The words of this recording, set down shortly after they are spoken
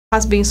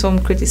has been some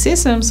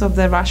criticisms of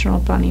the rational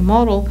planning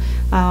model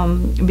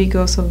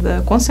because of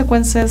the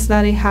consequences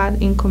that it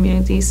had in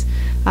communities,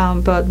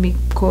 but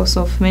because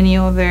of many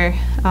other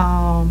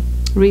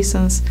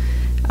reasons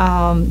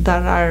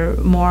that are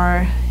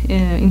more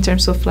in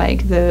terms of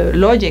like the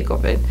logic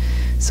of it.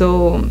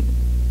 So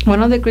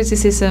one of the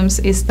criticisms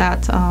is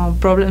that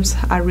problems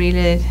are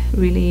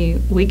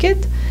really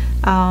wicked,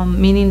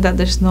 meaning that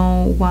there's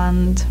no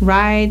one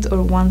right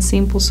or one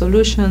simple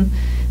solution.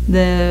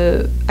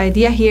 The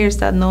idea here is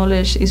that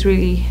knowledge is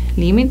really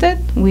limited.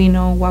 We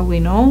know what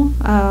we know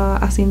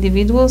as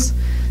individuals.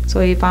 So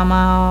if I'm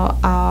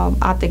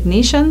a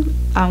technician,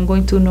 I'm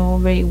going to know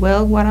very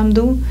well what I'm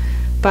doing,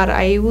 but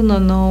I will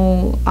not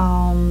know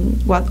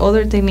what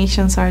other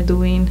technicians are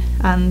doing.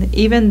 And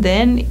even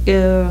then,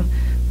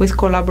 with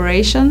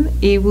collaboration,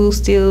 it will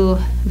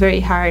still very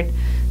hard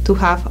to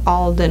have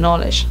all the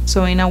knowledge.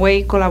 So in a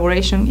way,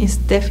 collaboration is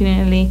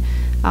definitely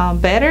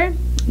better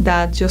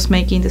than just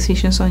making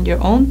decisions on your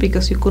own,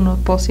 because you could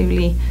not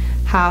possibly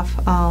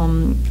have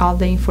all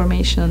the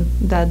information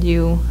that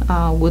you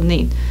would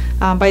need.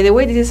 By the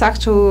way, this is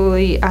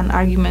actually an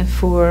argument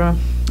for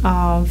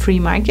free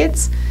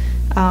markets,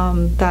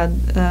 that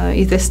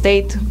if the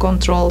state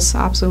controls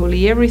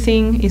absolutely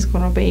everything, it's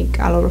going to make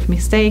a lot of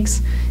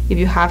mistakes. If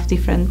you have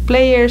different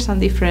players and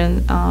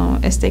different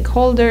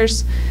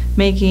stakeholders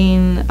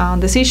making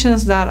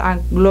decisions that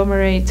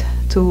agglomerate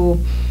to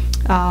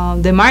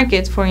the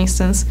market, for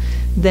instance,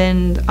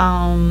 then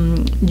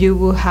you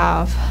will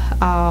have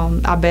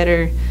a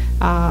better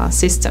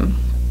system.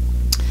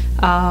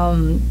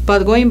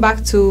 But going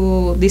back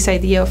to this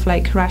idea of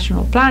like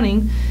rational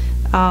planning,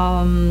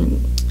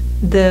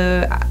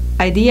 the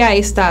idea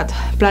is that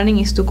planning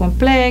is too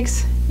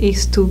complex,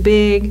 it's too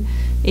big,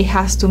 it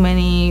has too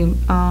many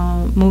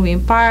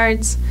moving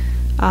parts,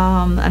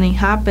 and it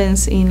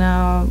happens in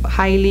a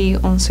highly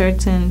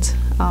uncertain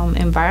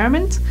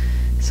environment.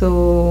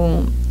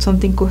 So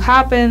something could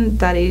happen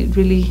that it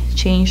really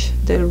change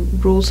the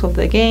rules of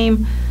the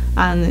game,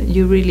 and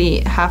you really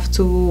have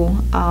to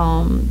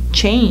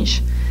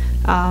change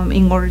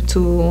in order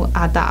to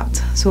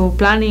adapt. So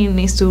planning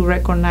needs to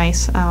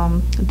recognize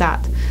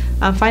that.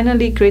 And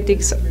finally,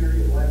 critics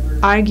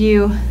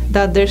argue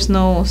that there's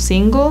no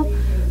single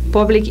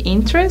public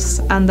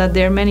interest and that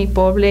there are many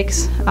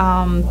publics,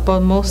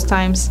 but most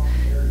times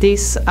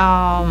these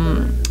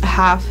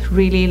have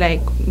really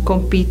like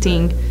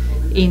competing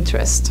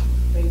interest.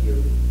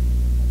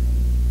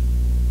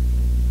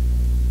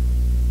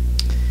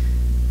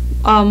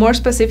 More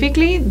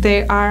specifically,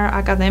 there are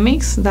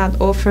academics that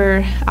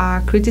offer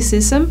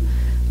criticism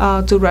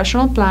to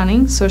rational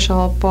planning, such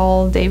as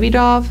Paul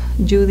Davidoff,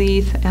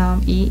 Judith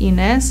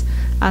Innes,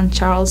 and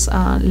Charles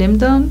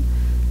Lindblom.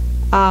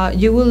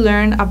 You will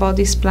learn about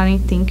these planning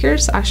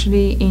thinkers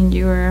actually in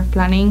your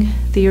planning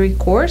theory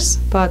course,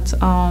 but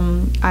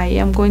I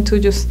am going to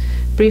just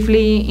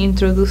briefly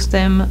introduce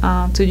them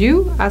to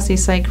you, as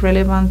it's like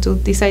relevant to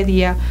this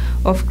idea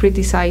of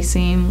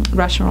criticizing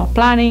rational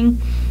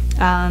planning,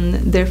 and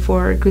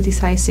therefore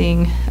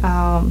criticizing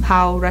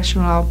how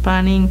rational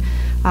planning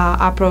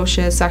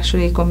approaches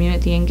actually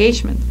community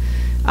engagement.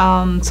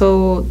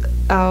 So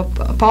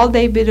Paul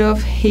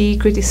Davidoff, he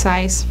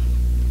criticized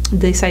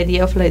this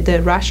idea of like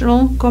the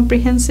rational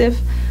comprehensive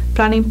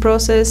planning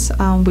process,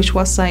 which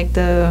was like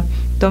the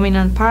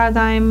dominant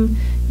paradigm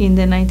in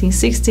the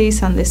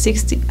 1960s and the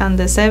 60s and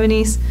the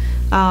 70s,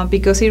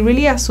 because it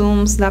really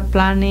assumes that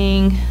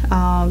planning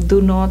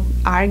do not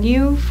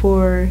argue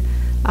for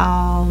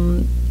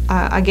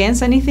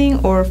against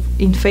anything or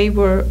in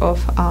favor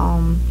of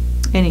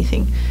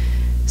anything.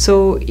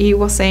 So he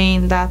was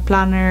saying that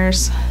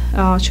planners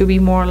should be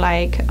more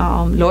like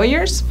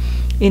lawyers,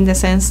 in the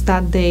sense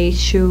that they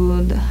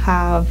should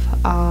have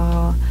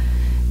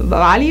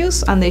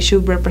values and they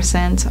should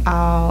represent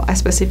a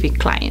specific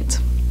client.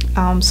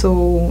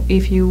 So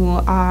if you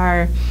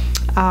are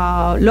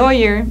a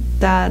lawyer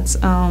that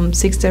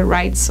seeks the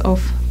rights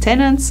of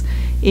tenants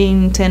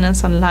in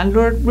tenants and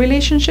landlord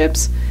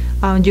relationships,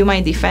 you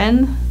might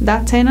defend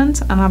that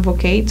tenant and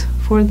advocate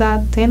for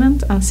that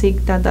tenant and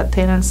seek that that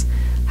tenant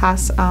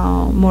has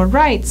more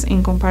rights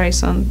in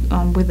comparison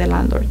with the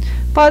landlord.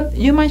 But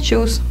you might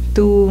choose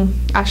to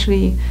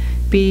actually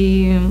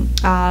be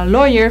a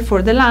lawyer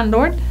for the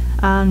landlord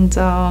and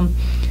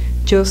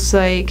just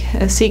like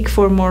seek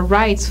for more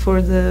rights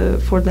for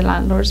the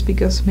landlords,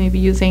 because maybe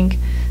you think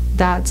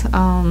that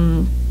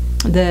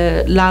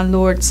the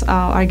landlords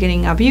are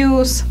getting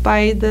abused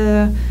by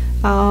the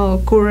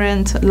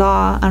current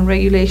law and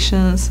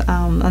regulations,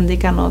 and they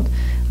cannot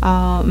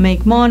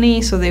make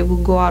money, so they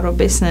will go out of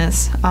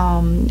business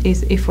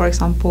if, for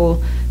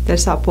example,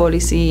 there's a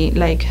policy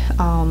like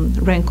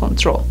rent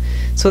control.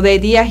 So the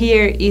idea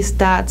here is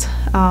that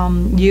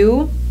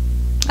you,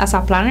 as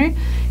a planner,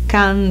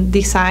 can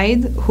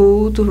decide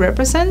who to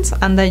represent,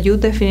 and that you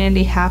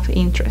definitely have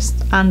interest,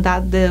 and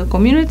that the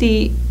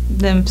community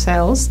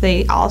themselves,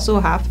 they also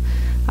have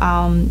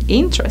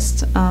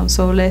interest.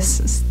 So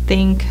let's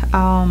think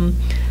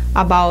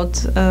about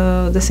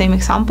the same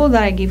example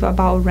that I give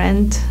about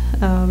rent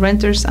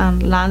renters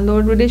and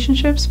landlord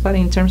relationships, but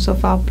in terms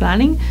of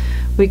planning,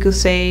 we could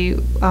say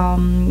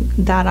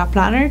that a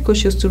planner could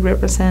choose to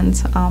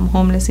represent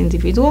homeless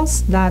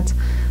individuals that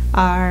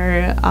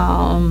are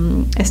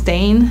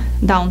staying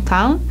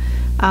downtown,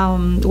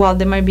 while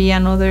there might be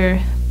another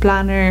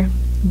planner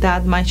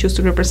that might choose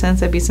to represent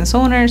the business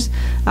owners.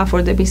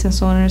 For the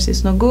business owners,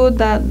 it's not good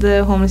that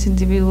the homeless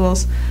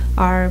individuals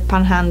are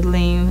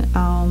panhandling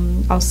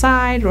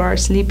outside or are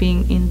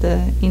sleeping in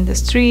the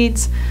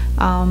streets.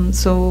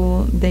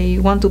 So they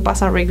want to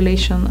pass a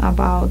regulation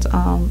about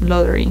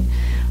loitering.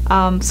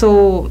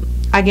 So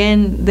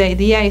again, the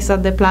idea is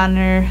that the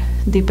planner,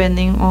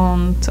 depending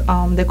on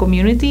the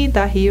community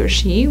that he or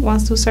she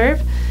wants to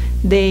serve,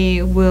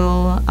 they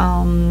will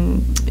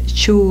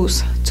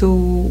choose to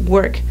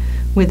work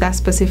with that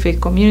specific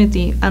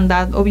community, and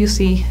that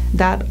obviously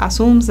that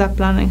assumes that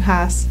planning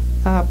has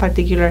a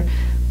particular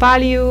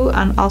value,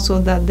 and also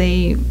that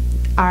they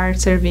are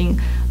serving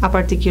a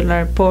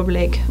particular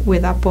public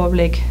with a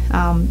public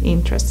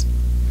interest.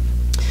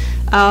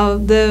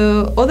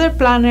 The other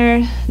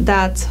planner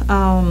that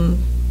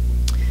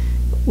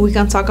we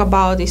can talk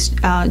about is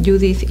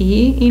Judith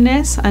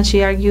Innes, and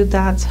she argued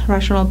that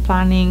rational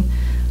planning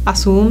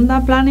assumed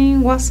that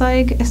planning was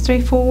like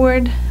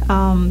straightforward,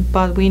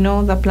 but we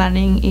know that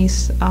planning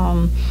is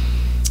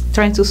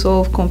trying to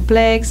solve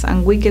complex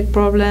and wicked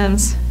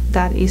problems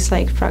that is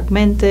like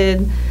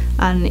fragmented,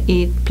 and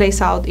it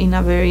plays out in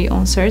a very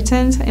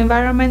uncertain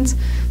environment.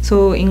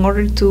 So in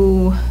order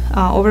to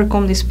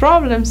overcome these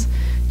problems,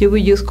 you will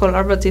use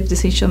collaborative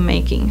decision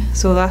making.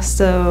 So that's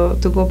to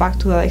go back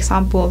to the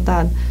example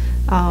that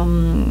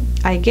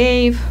I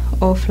gave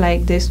of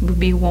like this would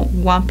be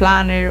one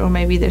planner, or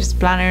maybe there's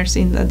planners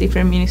in a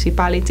different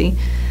municipality,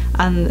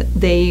 and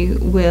they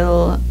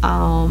will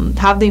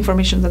have the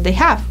information that they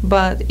have.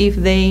 But if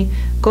they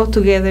go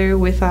together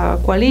with a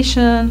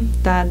coalition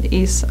that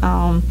is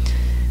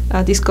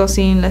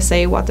discussing, let's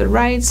say, water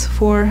rights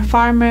for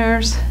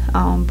farmers,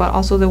 but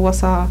also there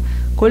was a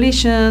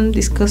coalition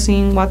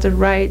discussing water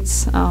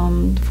rights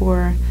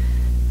for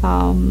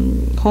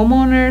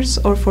homeowners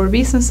or for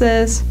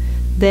businesses,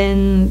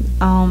 then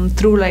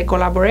through like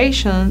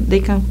collaboration, they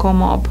can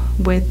come up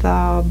with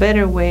a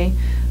better way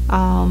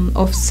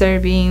of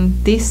serving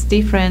these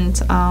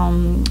different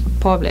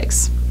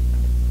publics.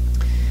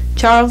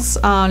 Charles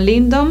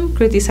Lindblom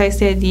criticized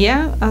the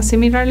idea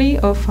similarly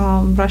of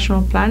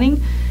rational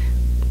planning,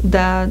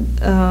 that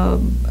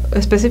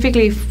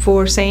specifically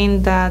for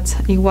saying that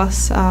it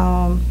was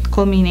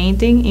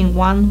culminating in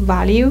one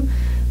value,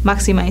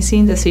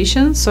 maximizing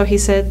decisions. So he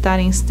said that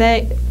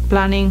instead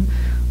planning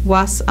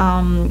was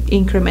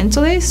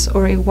incrementalist,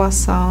 or it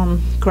was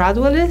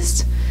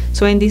gradualist.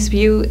 So in this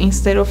view,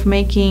 instead of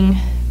making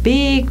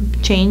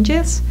big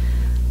changes,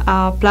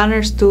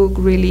 planners took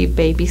really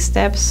baby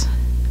steps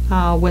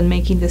when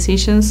making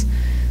decisions.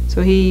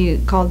 So he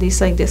called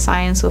this like the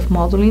science of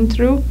modeling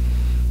through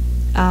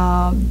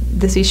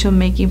decision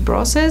making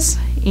process.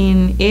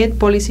 In it,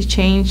 policy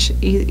change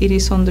it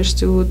is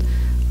understood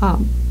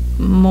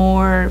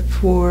more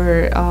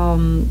for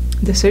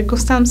the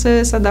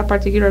circumstances at that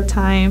particular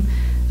time,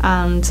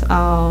 and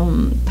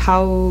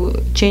how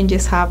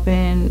changes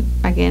happen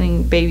again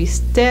in baby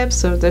steps.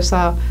 So there's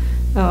a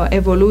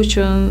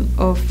evolution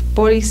of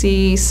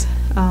policies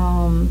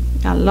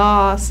and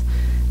laws,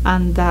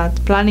 and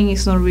that planning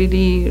is not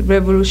really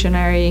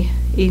revolutionary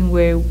in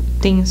where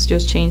things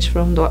just change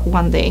from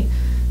one day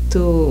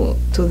to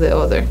the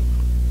other.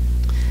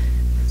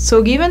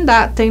 So given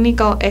that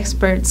technical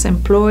experts,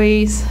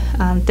 employees,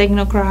 and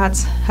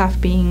technocrats have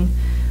been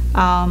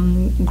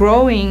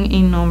growing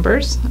in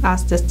numbers,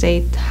 as the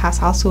state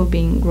has also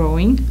been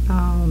growing,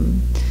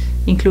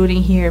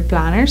 including here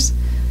planners,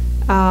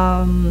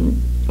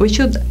 we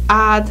should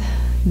add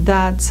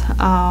that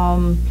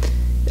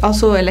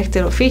also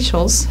elected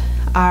officials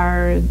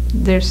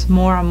there's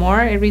more and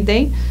more every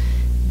day.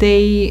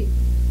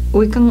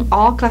 We can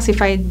all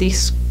classify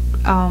these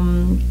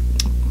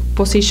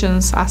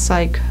positions as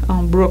like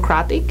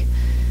bureaucratic.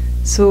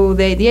 So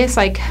the idea is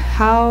like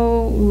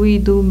how we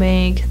do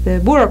make the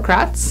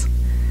bureaucrats,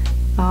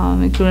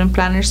 including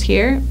planners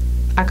here,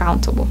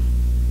 accountable.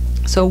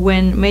 So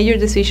when major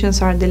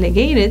decisions are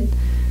delegated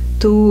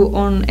to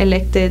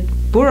unelected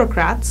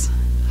bureaucrats,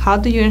 how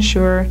do you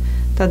ensure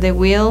that the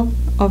will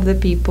of the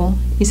people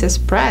is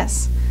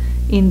expressed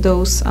in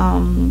those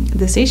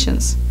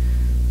decisions?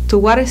 To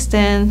what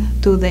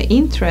extent do the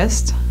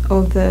interest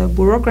of the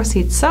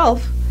bureaucracy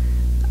itself,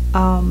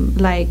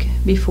 like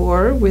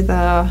before with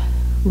a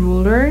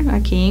ruler, a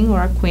king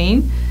or a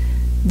queen,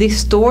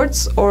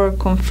 distorts or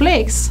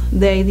conflicts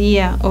the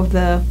idea of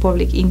the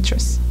public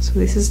interest? So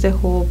this is the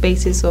whole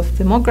basis of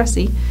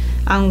democracy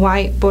and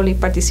why public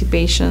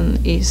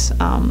participation is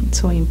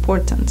so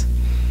important.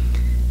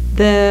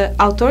 The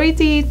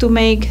authority to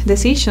make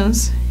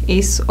decisions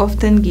is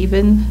often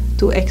given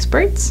to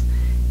experts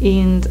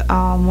in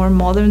more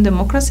modern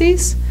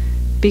democracies,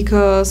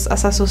 because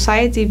as a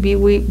society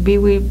we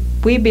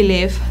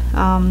believe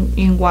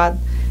in what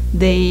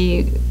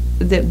they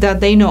that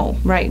they know,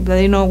 right? That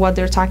they know what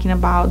they're talking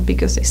about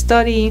because they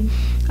study.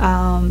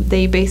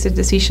 They base their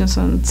decisions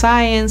on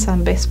science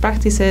and best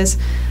practices.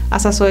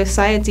 As a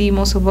society,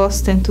 most of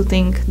us tend to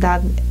think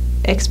that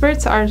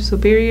experts are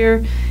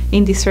superior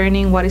in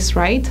discerning what is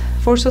right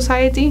for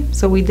society,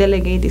 so we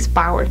delegate this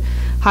power.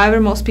 However,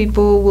 most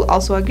people will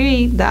also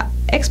agree that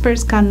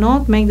experts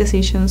cannot make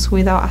decisions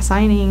without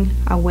assigning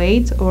a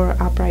weight or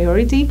a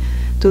priority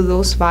to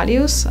those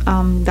values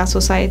that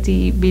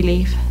society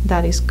believe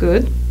that is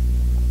good.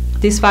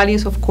 These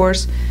values, of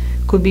course,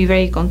 could be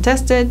very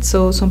contested.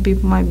 So some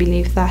people might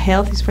believe that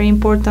health is very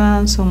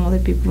important. Some other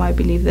people might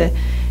believe that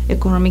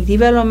economic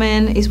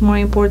development is more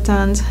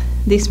important.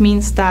 This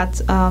means that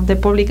the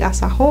public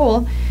as a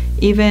whole,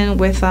 even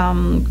with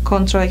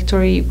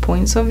contradictory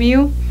points of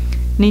view,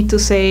 need to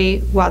say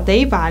what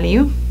they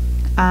value,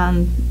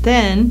 and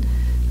then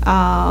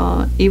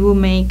it will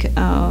make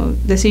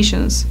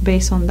decisions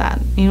based on that.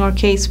 In our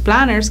case,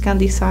 planners can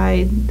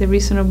decide the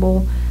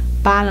reasonable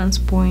balance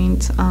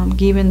point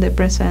given the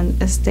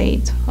present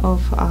state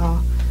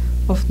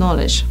of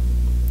knowledge.